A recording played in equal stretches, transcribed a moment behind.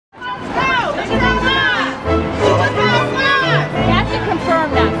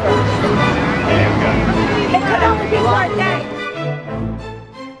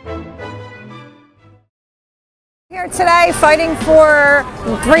today fighting for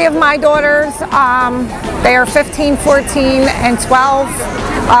 3 of my daughters. They are 15, 14, and 12.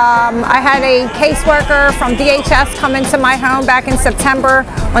 I had a caseworker from DHS come into my home back in September,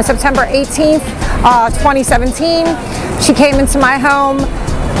 on September 18th, 2017. She came into my home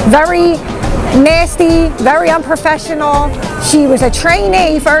very nasty, very unprofessional. She was a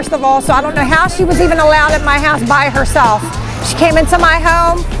trainee, first of all, so I don't know how she was even allowed at my house by herself. She came into my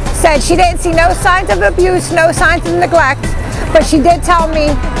home, said she didn't see no signs of abuse, no signs of neglect, but she did tell me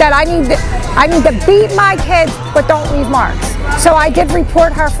that I need to beat my kids, but don't leave marks. So I did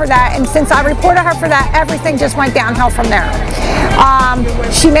report her for that, and since I reported her for that, everything just went downhill from there.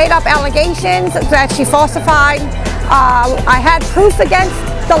 She made up allegations that she falsified. I had proof against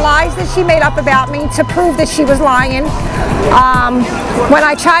the lies that she made up about me to prove that she was lying. When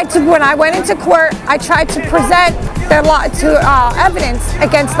I went into court, I tried to present evidence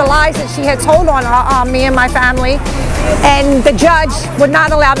against the lies that she had told on me and my family, and the judge would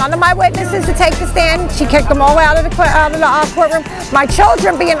not allow none of my witnesses to take the stand. She kicked them all out of the courtroom. My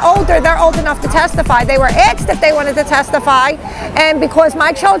children, being older, they're old enough to testify. They were asked if they wanted to testify, and because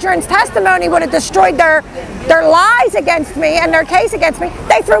my children's testimony would have destroyed their lies against me and their case against me,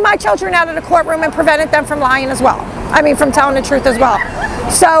 they threw my children out of the courtroom and prevented them from lying as well. I mean, from telling the truth as well.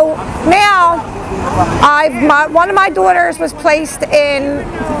 So now, one of my daughters was placed in,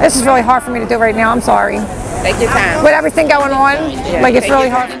 this is really hard for me to do right now, I'm sorry. Take your time. With everything going on, like it's really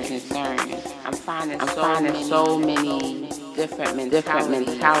hard. I'm finding so many different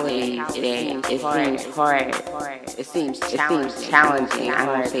mentalities that it seems hard. It seems challenging. I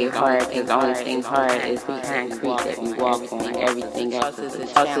don't say hard because the only thing hard is the concrete that we walk on. Everything else is a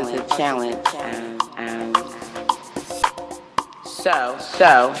challenge.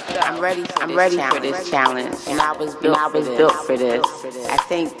 So I'm ready for this challenge, and I was built for this. I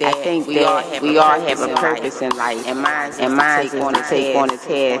think that we all have a purpose in life, and mine's is to take on a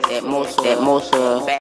task that most